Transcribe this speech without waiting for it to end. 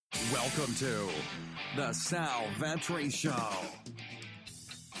Welcome to the Sal Vetri Show.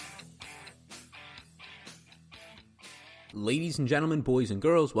 Ladies and gentlemen, boys and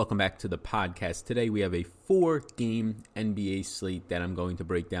girls, welcome back to the podcast. Today we have a 4-game NBA slate that I'm going to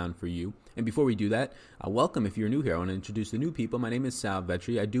break down for you. And before we do that, welcome if you're new here. I want to introduce the new people. My name is Sal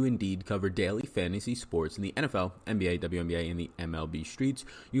Vetri. I do indeed cover daily fantasy sports in the NFL, NBA, WNBA, and the MLB streets.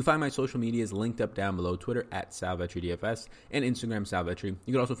 You can find my social medias linked up down below. Twitter at Sal Vetri DFS and Instagram Sal Vetri.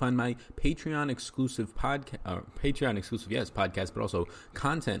 You can also find my Patreon exclusive podcast, but also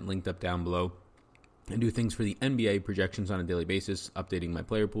content linked up down below. I do things for the NBA projections on a daily basis, updating my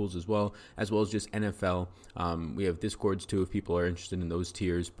player pools as well as just NFL. We have Discords too if people are interested in those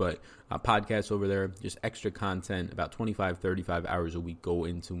tiers, but podcasts over there, just extra content, about 25, 35 hours a week go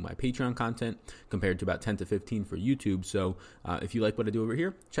into my Patreon content compared to about 10 to 15 for YouTube. So if you like what I do over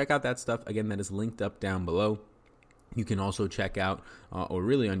here, check out that stuff. Again, that is linked up down below. You can also check out, or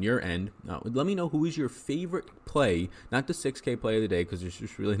really on your end, let me know who is your favorite play, not the 6K play of the day, because there's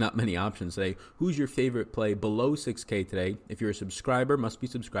just really not many options today. Who's your favorite play below 6K today? If you're a subscriber, must be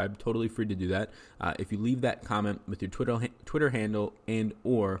subscribed, totally free to do that. If you leave that comment with your Twitter handle and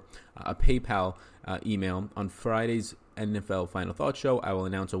or a PayPal email on Friday's NFL Final Thoughts show, I will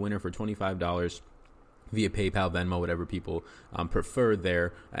announce a winner for $25. Via PayPal, Venmo, whatever people prefer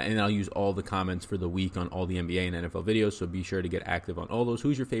there. And I'll use all the comments for the week on all the NBA and NFL videos, so be sure to get active on all those.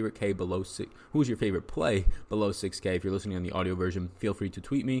 Who's your favorite play below 6K? If you're listening on the audio version, feel free to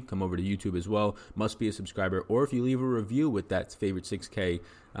tweet me. Come over to YouTube as well. Must be a subscriber. Or if you leave a review with that favorite 6K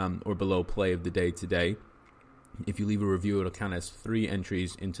or below play of the day today, if you leave a review, it'll count as 3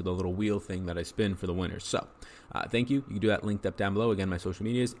 entries into the little wheel thing that I spin for the winners. So, thank you. You can do that linked up down below. Again, my social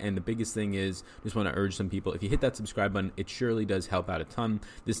medias. And the biggest thing is, just want to urge some people, if you hit that subscribe button, it surely does help out a ton.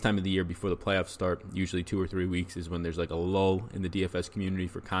 This time of the year before the playoffs start, usually 2 or 3 weeks is when there's like a lull in the DFS community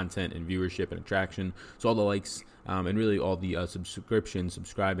for content and viewership and attraction. So all the likes and really all the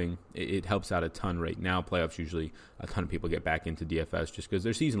subscribing, it helps out a ton right now. Playoffs, usually a ton of people get back into DFS just because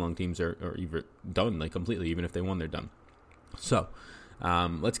their season-long teams are either done like completely, even if they won, they're done. So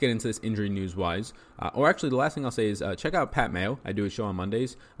let's get into this injury news-wise. Or actually, the last thing I'll say is check out Pat Mayo. I do a show on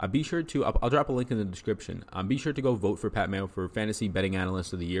Mondays. Be sure to, I'll drop a link in the description. Be sure to go vote for Pat Mayo for Fantasy Betting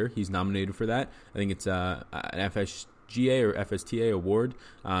Analyst of the Year. He's nominated for that. I think it's an FSGA or FSTA award,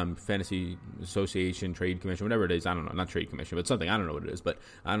 Fantasy Association, Trade Commission, whatever it is. I don't know, not Trade Commission, but something. I don't know what it is, but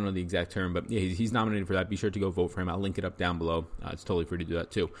I don't know the exact term. But yeah, he's nominated for that. Be sure to go vote for him. I'll link it up down below. It's totally free to do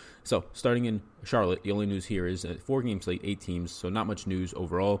that too. So starting in Charlotte, the only news here is a 4-game slate, 8 teams, so not much news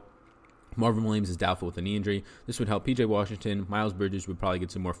overall. Marvin Williams is doubtful with a knee injury. This would help PJ Washington. Miles Bridges would probably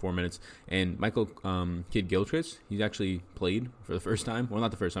get some more 4 minutes. And Michael Kidd-Gilchrist, he's actually played for the first time. Well,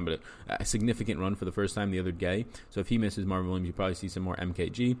 not the first time, but a significant run for the first time the other day. So if he misses Marvin Williams, you probably see some more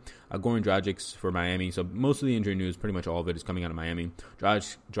MKG. Goran Dragic for Miami. So most of the injury news, pretty much all of it, is coming out of Miami.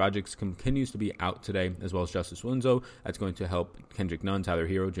 Dragic continues to be out today, as well as Justice Winslow. That's going to help Kendrick Nunn, Tyler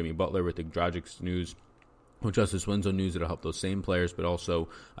Hero, Jimmy Butler with the Dragic news. With Justice Winslow news, it'll help those same players, but also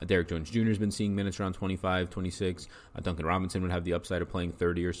Derrick Jones Jr. has been seeing minutes around 25, 26. Duncan Robinson would have the upside of playing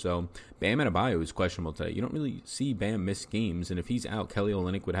 30 or so. Bam Adebayo is questionable today. You don't really see Bam miss games, and if he's out, Kelly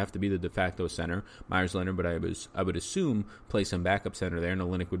Olynyk would have to be the de facto center. Myers Leonard, but I would assume play some backup center there, and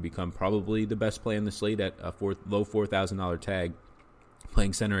Olynyk would become probably the best play in the slate at a low $4,000 tag.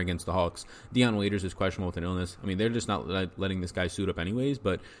 Playing center against the Hawks. Deion Waiters is questionable with an illness. I mean, they're just not letting this guy suit up anyways,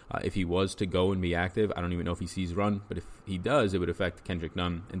 but if he was to go and be active, I don't even know if he sees run, but if he does, it would affect Kendrick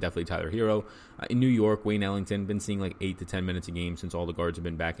Nunn and definitely Tyler Hero. In New York, Wayne Ellington, been seeing like 8 to 10 minutes a game since all the guards have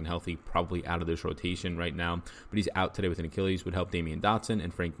been back and healthy, probably out of this rotation right now, but he's out today with an Achilles, would help Damian Dotson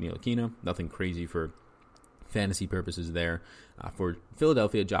and Frank Ntilikina. Nothing crazy for fantasy purposes there. For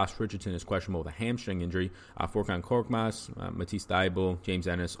Philadelphia, Josh Richardson is questionable with a hamstring injury. Furkan Korkmaz, Matisse Thybulle, James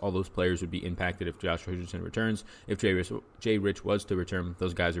Ennis, all those players would be impacted if Josh Richardson returns. If Jay Rich was to return,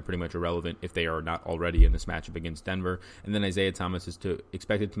 those guys are pretty much irrelevant if they are not already in this matchup against Denver. And then Isaiah Thomas is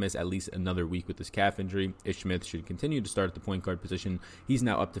expected to miss at least another week with this calf injury. Ish Smith should continue to start at the point guard position. He's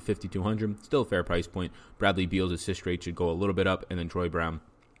now up to $5,200, still a fair price point. Bradley Beal's assist rate should go a little bit up, and then Troy Brown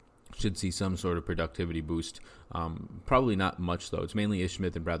should see some sort of productivity boost. Probably not much, though. It's mainly Ish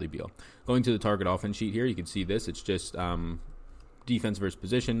Smith and Bradley Beal. Going to the target offense sheet here, you can see this. It's just defense versus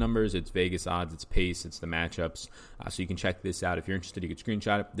position numbers. It's Vegas odds. It's pace. It's the matchups. So you can check this out. If you're interested, you can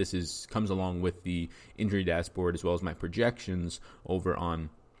screenshot it. This comes along with the injury dashboard as well as my projections over on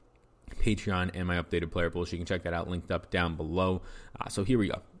Patreon and my updated player pool. So you can check that out linked up down below. So here we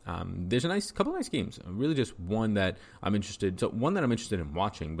go. There's a couple nice games. Really just one that I'm interested in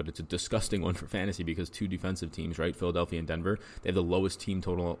watching, but it's a disgusting one for fantasy because two defensive teams, right? Philadelphia and Denver. They have the lowest team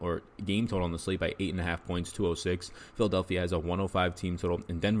total or game total on the slate by 8.5 points, 206. Philadelphia has a 105 team total,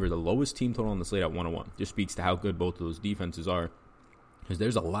 and Denver, the lowest team total on the slate at 101. Just speaks to how good both of those defenses are. Because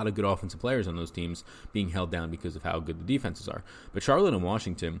there's a lot of good offensive players on those teams being held down because of how good the defenses are. But Charlotte and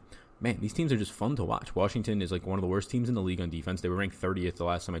Washington, man, these teams are just fun to watch. Washington is like one of the worst teams in the league on defense. They were ranked 30th the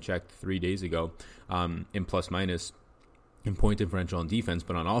last time I checked 3 days ago in plus-minus in point differential on defense,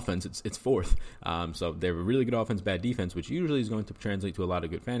 but on offense, it's fourth. So they have a really good offense, bad defense, which usually is going to translate to a lot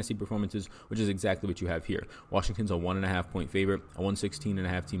of good fantasy performances, which is exactly what you have here. Washington's a 1.5 point favorite, a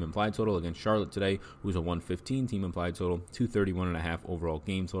 116.5 team implied total against Charlotte today, who's a 115 team implied total, 231.5 overall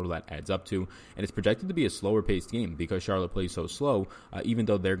game total that adds up to, and it's projected to be a slower paced game because Charlotte plays so slow. Even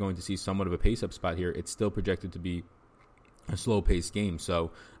though they're going to see somewhat of a pace up spot here, it's still projected to be a slow paced game.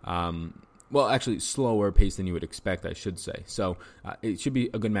 So, well, actually, slower pace than you would expect, I should say. So it should be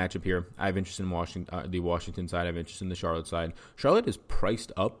a good matchup here. I have interest in the Washington side. I have interest in the Charlotte side. Charlotte is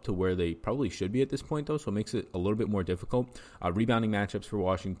priced up to where they probably should be at this point, though, so it makes it a little bit more difficult. Rebounding matchups for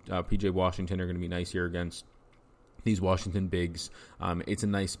Washington, PJ Washington are going to be nice here against these Washington bigs. It's a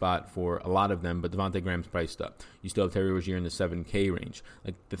nice spot for a lot of them, but Devontae Graham's priced up. You still have Terry Rozier in the 7K range.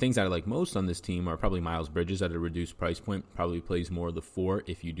 Like the things that I like most on this team are probably Miles Bridges at a reduced price point. Probably plays more of the 4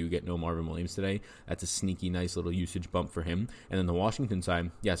 if you do get no Marvin Williams today. That's a sneaky, nice little usage bump for him. And then the Washington side,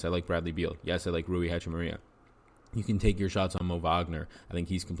 yes, I like Bradley Beal. Yes, I like Rui Hachimura. You can take your shots on Mo Wagner. I think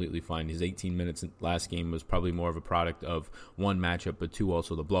he's completely fine. His 18 minutes last game was probably more of a product of one matchup, but two,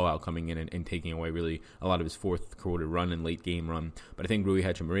 also the blowout coming in and taking away really a lot of his fourth quarter run and late game run. But I think Rui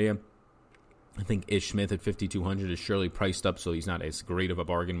Hachimura, I think Ish Smith at 5,200 is surely priced up, so he's not as great of a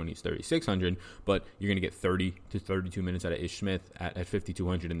bargain when he's 3,600, but you're going to get 30 to 32 minutes out of Ish Smith at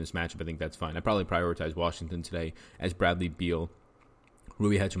 5,200 in this matchup. I think that's fine. I probably prioritize Washington today as Bradley Beal,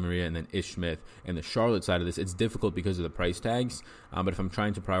 Rui Hachimura, and then Ish Smith. And the Charlotte side of this, it's difficult because of the price tags, but if I'm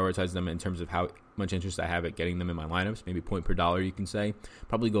trying to prioritize them in terms of how much interest I have at getting them in my lineups, maybe point per dollar you can say,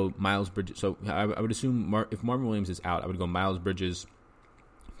 probably go Miles Bridges. So I would assume if Marvin Williams is out, I would go Miles Bridges,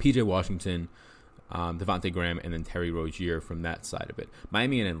 PJ Washington, Devontae Graham, and then Terry Rozier from that side of it.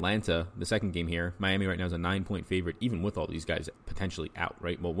 Miami and Atlanta, the second game here. Miami right now is a 9-point favorite, even with all these guys potentially out,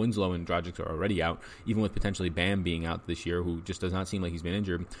 right? Well, Winslow and Dragic are already out, even with potentially Bam being out this year, who just does not seem like he's been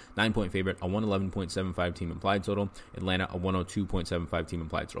injured. 9-point favorite, a 111.75 team implied total. Atlanta, a 102.75 team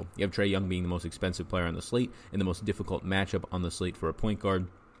implied total. You have Trae Young being the most expensive player on the slate and the most difficult matchup on the slate for a point guard.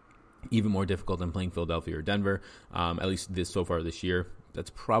 Even more difficult than playing Philadelphia or Denver, at least so far this year.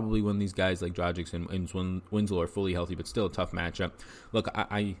 That's probably when these guys like Dragic and Winslow are fully healthy, but still a tough matchup. Look,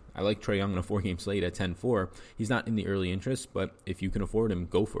 I like Trae Young on a 4-game slate at 10-4. He's not in the early interest, but if you can afford him,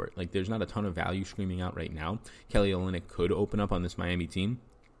 go for it. Like, there's not a ton of value screaming out right now. Kelly Olynyk could open up on this Miami team.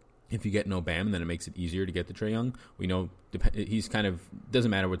 If you get no Bam, then it makes it easier to get the Trae Young. We know he's kind of,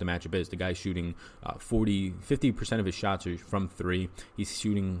 doesn't matter what the matchup is. The guy's shooting 50% of his shots are from 3. He's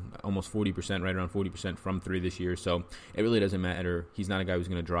shooting almost 40%, right around 40% from 3 this year. So it really doesn't matter. He's not a guy who's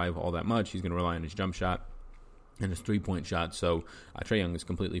going to drive all that much. He's going to rely on his jump shot and his 3-point shot. So Trae Young is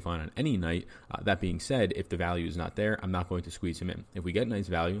completely fine on any night. That being said, if the value is not there, I'm not going to squeeze him in. If we get nice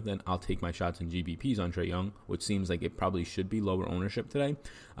value, then I'll take my shots in GBPs on Trae Young, which seems like it probably should be lower ownership today,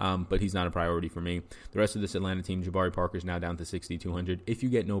 but he's not a priority for me. The rest of this Atlanta team, Jabari Parker is now down to 6,200. If you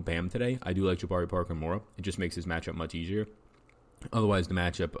get no Bam today, I do like Jabari Parker more. It just makes his matchup much easier. Otherwise, the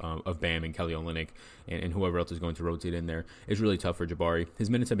matchup of Bam and Kelly Olynyk and whoever else is going to rotate in there is really tough for Jabari. His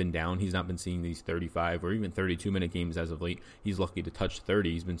minutes have been down. He's not been seeing these 35 or even 32-minute games as of late. He's lucky to touch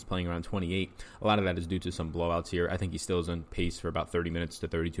 30. He's been playing around 28. A lot of that is due to some blowouts here. I think he still is on pace for about 30 minutes to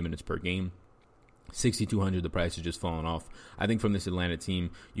 32 minutes per game. 6,200, the price has just fallen off. I think from this Atlanta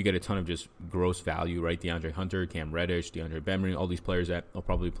team, you get a ton of just gross value, right? DeAndre Hunter, Cam Reddish, DeAndre Bembry, all these players that will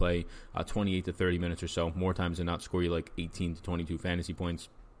probably play 28 to 30 minutes or so, more times than not score you like 18 to 22 fantasy points.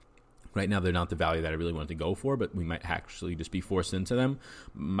 Right now, they're not the value that I really want to go for, but we might actually just be forced into them.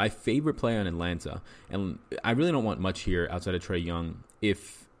 My favorite play on Atlanta, and I really don't want much here outside of Trae Young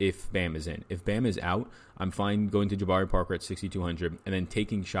if Bam is in. If Bam is out, I'm fine going to Jabari Parker at 6,200 and then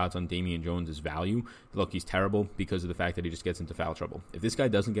taking shots on Damian Jones' value. Look, he's terrible because of the fact that he just gets into foul trouble. If this guy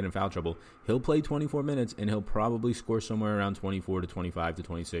doesn't get in foul trouble, he'll play 24 minutes and he'll probably score somewhere around 24 to 25 to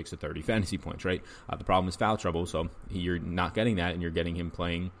 26 to 30 fantasy points, right? The problem is foul trouble, so you're not getting that and you're getting him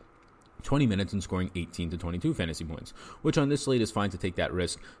playing 20 minutes and scoring 18 to 22 fantasy points, which on this slate is fine to take that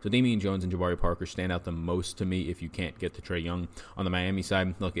risk. So Damian Jones and Jabari Parker stand out the most to me if you can't get to Trae Young. On the Miami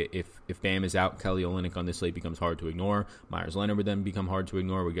side, look, if Bam is out, Kelly Olynyk on this slate becomes hard to ignore. Myers Leonard would then become hard to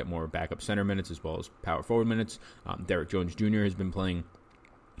ignore. We get more backup center minutes as well as power forward minutes. Derrick Jones Jr. has been playing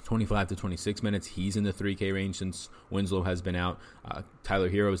 25 to 26 minutes. He's in the 3K range since Winslow has been out. Tyler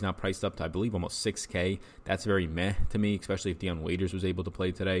Hero is now priced up to, I believe, almost 6K. That's very meh to me, especially if Deion Waiters was able to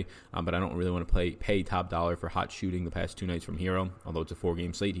play today. But I don't really want to pay top dollar for hot shooting the past 2 nights from Hero. Although it's a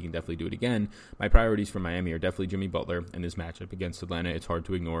 4-game slate, he can definitely do it again. My priorities for Miami are definitely Jimmy Butler and his matchup against Atlanta. It's hard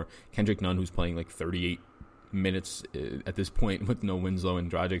to ignore. Kendrick Nunn, who's playing like 38 minutes at this point with no Winslow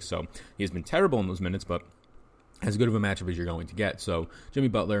and Dragic. So he has been terrible in those minutes, but as good of a matchup as you're going to get. So Jimmy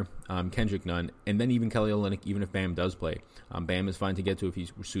Butler, Kendrick Nunn, and then even Kelly Olynyk, even if Bam does play. Bam is fine to get to if he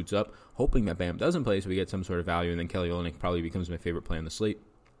suits up, hoping that Bam doesn't play so we get some sort of value, and then Kelly Olynyk probably becomes my favorite play on the slate.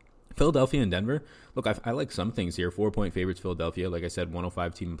 Philadelphia and Denver. Look, I like some things here. 4-point favorites, Philadelphia. Like I said,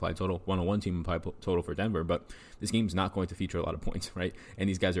 105 team implied total, 101 team implied total for Denver. But this game's not going to feature a lot of points, right? And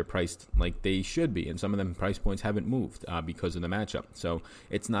these guys are priced like they should be. And some of them price points haven't moved because of the matchup. So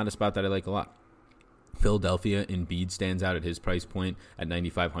it's not a spot that I like a lot. Philadelphia, Embiid stands out at his price point at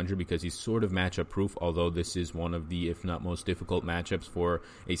 9,500 because he's sort of matchup proof, although this is one of the, if not most difficult matchups for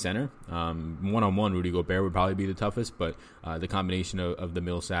a center. One-on-one, Rudy Gobert would probably be the toughest, but the combination of the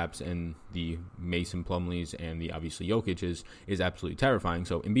Millsaps and the Mason Plumlees and the obviously Jokic is absolutely terrifying.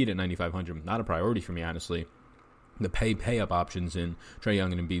 So Embiid at 9,500, not a priority for me, honestly. The pay-up options in Trae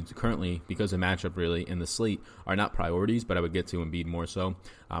Young and Embiid currently, because of matchup really, in the slate, are not priorities, but I would get to Embiid more so.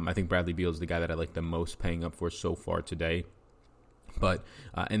 I think Bradley Beal is the guy that I like the most paying up for so far today. But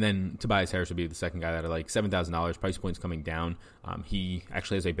and then Tobias Harris would be the second guy that I like. $7,000, price points coming down. He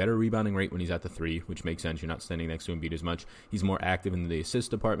actually has a better rebounding rate when he's at the 3, which makes sense. You're not standing next to Embiid as much. He's more active in the assist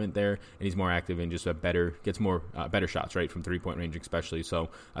department there, and he's more active in just gets more better shots, right, from 3-point range especially. So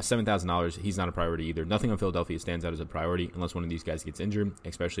 $7,000, he's not a priority either. Nothing on Philadelphia stands out as a priority unless one of these guys gets injured,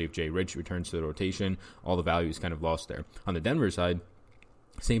 especially if Jay Rich returns to the rotation. All the value is kind of lost there. On the Denver side,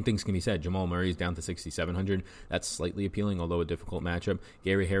 same things can be said. Jamal Murray is down to 6,700. That's slightly appealing, although a difficult matchup.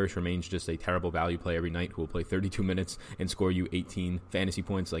 Gary Harris remains just a terrible value play every night who will play 32 minutes and score you 18 fantasy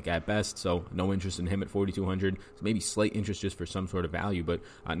points, like at best. So no interest in him at 4,200. So maybe slight interest just for some sort of value, but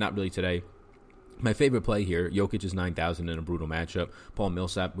not really today. My favorite play here, Jokic is 9,000 in a brutal matchup. Paul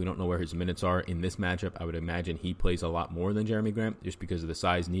Millsap, we don't know where his minutes are in this matchup. I would imagine he plays a lot more than Jeremy Grant just because of the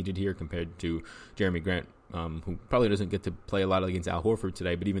size needed here compared to Jeremy Grant, who probably doesn't get to play a lot against Al Horford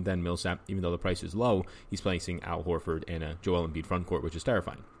today. But even then, Millsap, even though the price is low, he's playing Al Horford and a Joel Embiid frontcourt, which is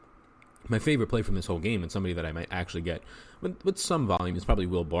terrifying. My favorite play from this whole game, and somebody that I might actually get with some volume, is probably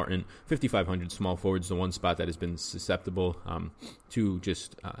Will Barton. 5,500 small forwards, the one spot that has been susceptible to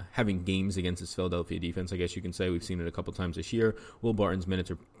just having games against this Philadelphia defense, I guess you can say. We've seen it a couple times this year. Will Barton's minutes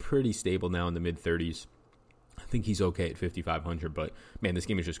are pretty stable now in the mid-30s. I think he's okay at 5,500, but man, this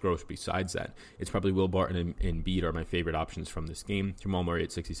game is just gross. Besides that, it's probably Will Barton and Embiid are my favorite options from this game. Jamal Murray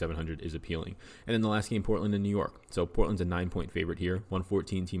at 6,700 is appealing. And then the last game, Portland and New York. So Portland's a 9-point favorite here,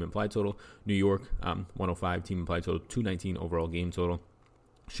 114 team implied total. New York, 105 team implied total, 219 overall game total.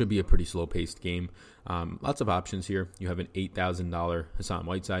 Should be a pretty slow-paced game. Lots of options here. You have an $8,000 Hassan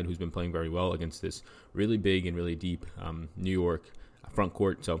Whiteside, who's been playing very well against this really big and really deep New York front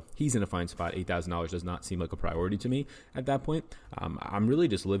court, so he's in a fine spot. $8,000 does not seem like a priority to me at that point. I'm really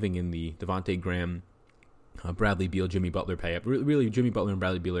just living in the Devontae Graham, Bradley Beal, Jimmy Butler pay-up. Really, Jimmy Butler and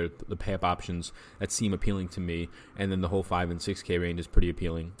Bradley Beal are the pay-up options that seem appealing to me, and then the whole 5 and 6K range is pretty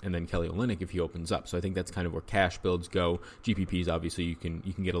appealing, and then Kelly Olynyk if he opens up. So I think that's kind of where cash builds go. GPPs, obviously, you can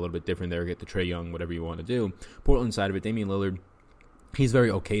get a little bit different there, get the Trae Young, whatever you want to do. Portland side of it, Damian Lillard, he's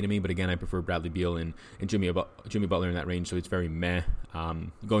very okay to me, but again, I prefer Bradley Beal and Jimmy Butler in that range, so it's very meh.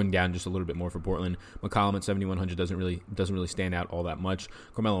 Going down just a little bit more for Portland. McCollum at 7,100 doesn't really stand out all that much.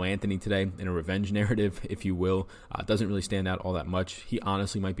 Carmelo Anthony today, in a revenge narrative, if you will, doesn't really stand out all that much. He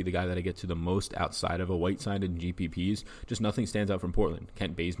honestly might be the guy that I get to the most outside of a Whiteside and GPPs. Just nothing stands out from Portland.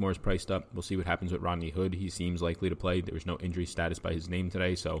 Kent Bazemore is priced up. We'll see what happens with Rodney Hood. He seems likely to play. There was no injury status by his name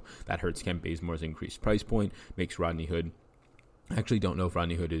today, so that hurts Kent Bazemore's increased price point, makes Rodney Hood. I actually don't know if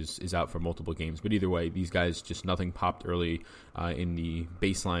Rodney Hood is out for multiple games, but either way, these guys, just nothing popped early in the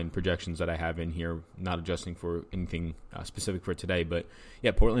baseline projections that I have in here, not adjusting for anything specific for today. But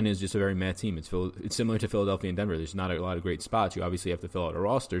yeah, Portland is just a very mad team. It's similar to Philadelphia and Denver. There's not a lot of great spots. You obviously have to fill out a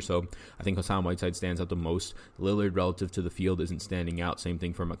roster, so I think Hassan Whiteside stands out the most. Lillard relative to the field isn't standing out. Same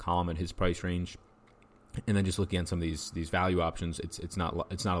thing for McCollum at his price range. And then just looking at some of these value options, it's not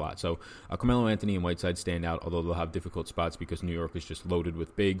a lot. So Carmelo Anthony and Whiteside stand out, although they'll have difficult spots because New York is just loaded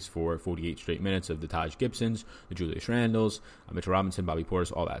with bigs for 48 straight minutes of the Taj Gibsons, the Julius Randles, Mitchell Robinson, Bobby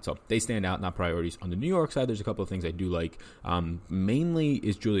Portis, all that. So they stand out, not priorities. On the New York side, there's a couple of things I do like. Mainly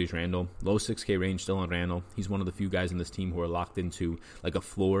is Julius Randle. Low 6K range still on Randle. He's one of the few guys in this team who are locked into like a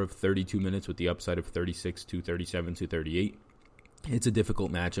floor of 32 minutes with the upside of 36 to 37 to 38. It's a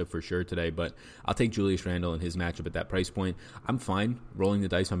difficult matchup for sure today, but I'll take Julius Randle and his matchup at that price point. I'm fine rolling the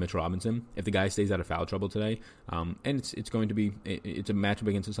dice on Mitchell Robinson if the guy stays out of foul trouble today. And it's going to be it's a matchup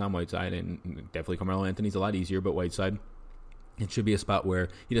against Hassan Whiteside, and definitely Carmelo Anthony's a lot easier, but Whiteside, it should be a spot where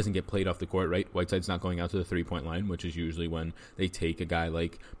he doesn't get played off the court, right? Whiteside's not going out to the three-point line, which is usually when they take a guy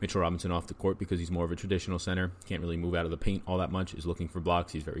like Mitchell Robinson off the court because he's more of a traditional center, can't really move out of the paint all that much, is looking for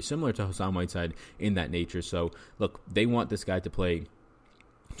blocks. He's very similar to Hassan Whiteside in that nature. So, look, they want this guy to play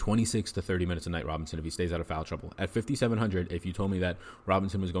 26 to 30 minutes a night, Robinson, if he stays out of foul trouble. At 5,700, if you told me that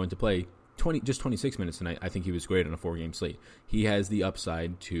Robinson was going to play 26 minutes tonight, I think he was great on a 4-game slate. He has the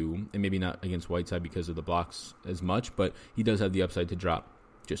upside to, and maybe not against Whiteside because of the blocks as much, but he does have the upside to drop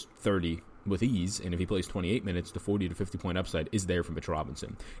just 30 with ease, and if he plays 28 minutes, the 40 to 50 point upside is there for Mitchell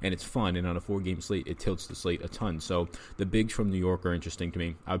Robinson, and it's fun, and on a 4-game slate, it tilts the slate a ton. So the bigs from New York are interesting to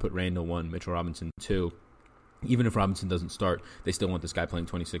me. I would put Randle 1, Mitchell Robinson 2. Even if Robinson doesn't start, they still want this guy playing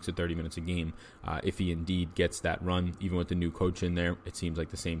 26 to 30 minutes a game. If he indeed gets that run, even with the new coach in there, it seems like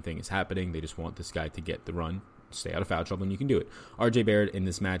the same thing is happening. They just want this guy to get the run, stay out of foul trouble, and you can do it. RJ Barrett in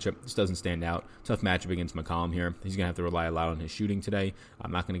this matchup just doesn't stand out. Tough matchup against McCollum here. He's going to have to rely a lot on his shooting today.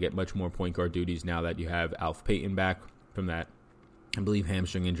 I'm not going to get much more point guard duties now that you have Alf Payton back from that, I believe,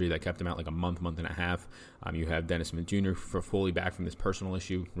 hamstring injury that kept him out like a month and a half. You have Dennis Smith Jr. for fully back from this personal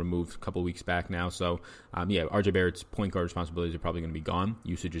issue, removed a couple weeks back now. So, RJ Barrett's point guard responsibilities are probably going to be gone.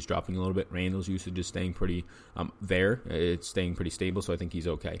 Usage is dropping a little bit. Randall's usage is staying pretty there. It's staying pretty stable, so I think he's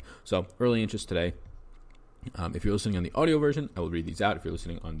okay. So, early interest today. If you're listening on the audio version, I will read these out. If you're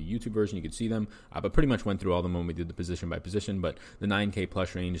listening on the YouTube version, you can see them. But pretty much went through all of them when we did the position by position. But the 9K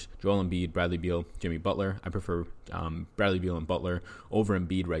plus range, Joel Embiid, Bradley Beal, Jimmy Butler. I prefer Bradley Beal and Butler over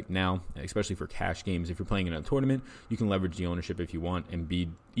Embiid right now, especially for cash games. If you're playing in a tournament, you can leverage the ownership if you want.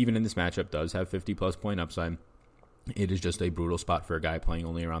 Embiid, even in this matchup, does have 50-plus point upside. It is just a brutal spot for a guy playing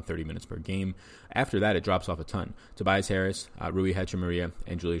only around 30 minutes per game. After that, it drops off a ton. Tobias Harris, Rui Hachimura,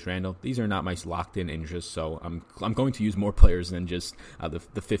 and Julius Randle. These are not my locked-in interests, so I'm going to use more players than just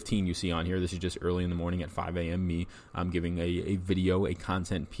the 15 you see on here. This is just early in the morning at 5 a.m. Me, I'm giving a video, a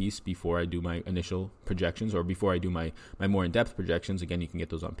content piece before I do my initial projections or before I do my more in-depth projections. Again, you can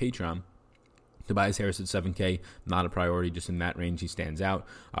get those on Patreon. Tobias Harris at 7K, not a priority, just in that range he stands out.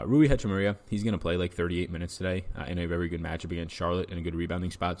 Rui Hachimura, he's going to play like 38 minutes today in a very good matchup against Charlotte in a good rebounding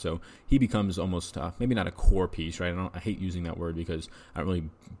spot, so he becomes almost, maybe not a core piece, right? I hate using that word because I don't really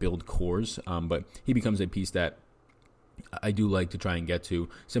build cores, but he becomes a piece that I do like to try and get to.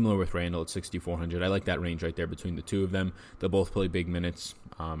 Similar with Randle at 6,400. I like that range right there between the two of them. They'll both play big minutes.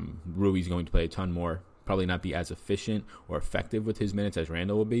 Rui's going to play a ton more. Probably not be as efficient or effective with his minutes as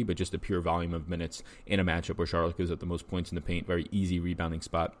Randle will be, but just the pure volume of minutes in a matchup where Charlotte gives up the most points in the paint. Very easy rebounding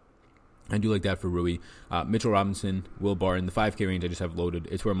spot. I do like that for Rui. Mitchell Robinson, Will Barton, the 5K range I just have loaded.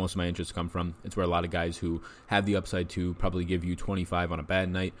 It's where most of my interests come from. It's where a lot of guys who have the upside to probably give you 25 on a bad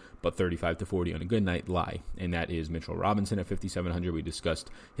night, but 35 to 40 on a good night lie. And that is Mitchell Robinson at 5,700. We discussed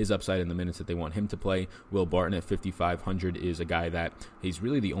his upside in the minutes that they want him to play. Will Barton at 5,500 is a guy that he's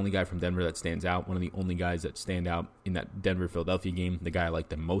really the only guy from Denver that stands out. One of the only guys that stand out in that Denver-Philadelphia game. The guy I like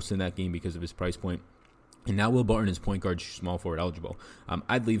the most in that game because of his price point. And now Will Barton is point guard, small forward eligible.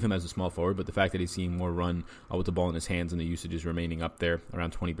 I'd leave him as a small forward, but the fact that he's seeing more run with the ball in his hands and the usage is remaining up there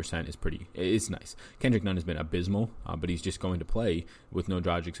around 20% is it's nice. Kendrick Nunn has been abysmal, but he's just going to play with no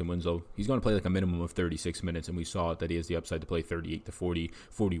Dragic and Winslow. He's going to play like a minimum of 36 minutes, and we saw that he has the upside to play 38 to 40,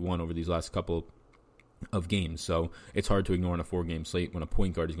 41 over these last couple of games, so it's hard to ignore on a 4-game slate when a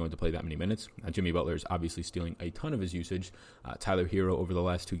point guard is going to play that many minutes. Jimmy Butler is obviously stealing a ton of his usage. Tyler Hero over the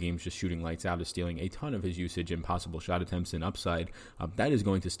last 2 games just shooting lights out is stealing a ton of his usage and possible shot attempts and upside. That is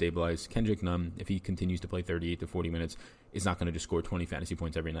going to stabilize. Kendrick Nunn, if he continues to play 38 to 40 minutes, is not going to just score 20 fantasy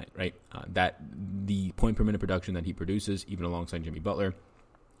points every night, right? That the point per minute production that he produces, even alongside Jimmy Butler,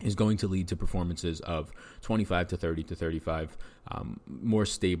 is going to lead to performances of 25 to 30 to 35, more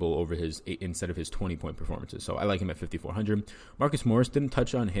stable over his instead of his 20-point performances. So I like him at 5,400. Marcus Morris, didn't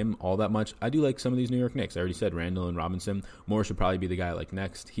touch on him all that much. I do like some of these New York Knicks. I already said Randle and Robinson. Morris would probably be the guy I like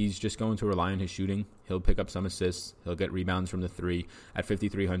next. He's just going to rely on his shooting. He'll pick up some assists. He'll get rebounds from the 3. At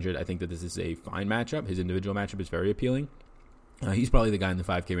 5,300, I think that this is a fine matchup. His individual matchup is very appealing. He's probably the guy in the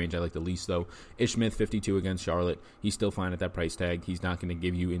 5K range I like the least, though. Ish Smith, 52 against Charlotte. He's still fine at that price tag. He's not going to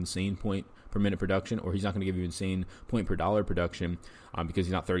give you insane point per minute production, or he's not going to give you insane point per dollar production because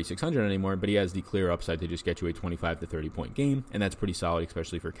he's not 3,600 anymore, but he has the clear upside to just get you a 25 to 30 point game, and that's pretty solid,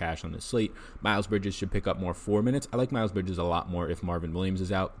 especially for cash on this slate. Miles Bridges should pick up more 4 minutes. I like Miles Bridges a lot more if Marvin Williams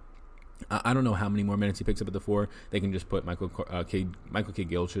is out. I don't know how many more minutes he picks up at the 4. They can just put Michael K.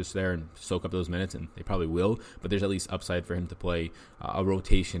 Gilchrist there and soak up those minutes, and they probably will. But there's at least upside for him to play a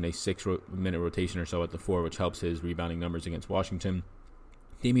rotation, a 6-minute rotation or so at the 4, which helps his rebounding numbers against Washington.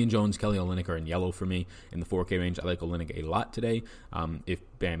 Damian Jones, Kelly Olynyk are in yellow for me in the 4K range. I like Olynyk a lot today. If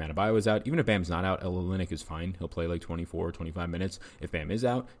Bam Adebayo is out, even if Bam's not out, Olynyk is fine. He'll play like 24, 25 minutes. If Bam is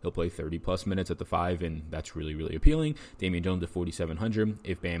out, he'll play 30-plus minutes at the 5, and that's really, really appealing. Damian Jones at 4,700.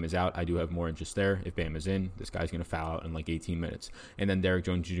 If Bam is out, I do have more interest there. If Bam is in, this guy's going to foul out in like 18 minutes. And then Derrick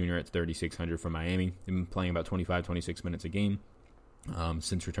Jones Jr. at 3,600 from Miami. He's been playing about 25, 26 minutes a game.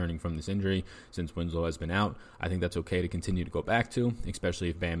 Since returning from this injury, since Winslow has been out. I think that's okay to continue to go back to, especially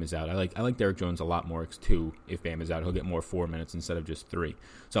if Bam is out. I like Derrick Jones a lot more too. If Bam is out, he'll get more 4 minutes instead of just 3.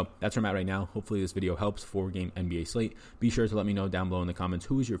 So that's where I'm at right now. Hopefully this video helps. 4-game NBA slate. Be sure to let me know down below in the comments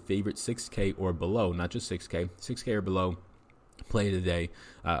who is your favorite 6K or below, not just 6K or below play of the day.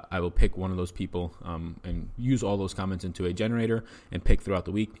 I will pick one of those people and use all those comments into a generator and pick throughout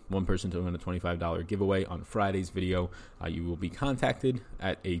the week. One person to win a $25 giveaway on Friday's video. You will be contacted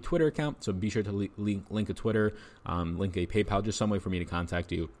at a Twitter account, so be sure to link a Twitter, link a PayPal, just some way for me to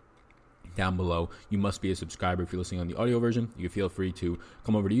contact you down below. You must be a subscriber if you're listening on the audio version. You can feel free to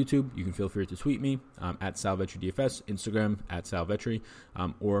come over to YouTube. You can feel free to tweet me at SalVetryDFS, Instagram at SalVetry,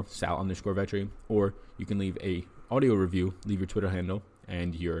 or Sal_Vetry, or you can leave a audio review, leave your Twitter handle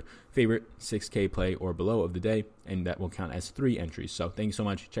and your favorite 6K play or below of the day, and that will count as 3 entries. So thank you so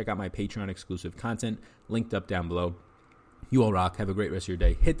much. Check out my Patreon exclusive content linked up down below. You all rock. Have a great rest of your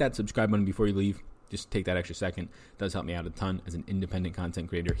day. Hit that subscribe button before you leave. Just take that extra second. It does help me out a ton as an independent content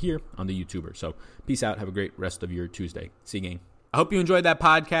creator here on the YouTuber. So peace out. Have a great rest of your Tuesday. See you, gang. I hope you enjoyed that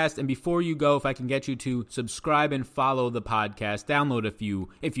podcast. And before you go, if I can get you to subscribe and follow the podcast, download if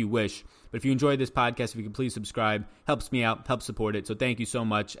you wish. But if you enjoyed this podcast, if you could please subscribe, helps me out, helps support it. So thank you so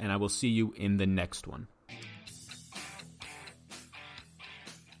much, and I will see you in the next one.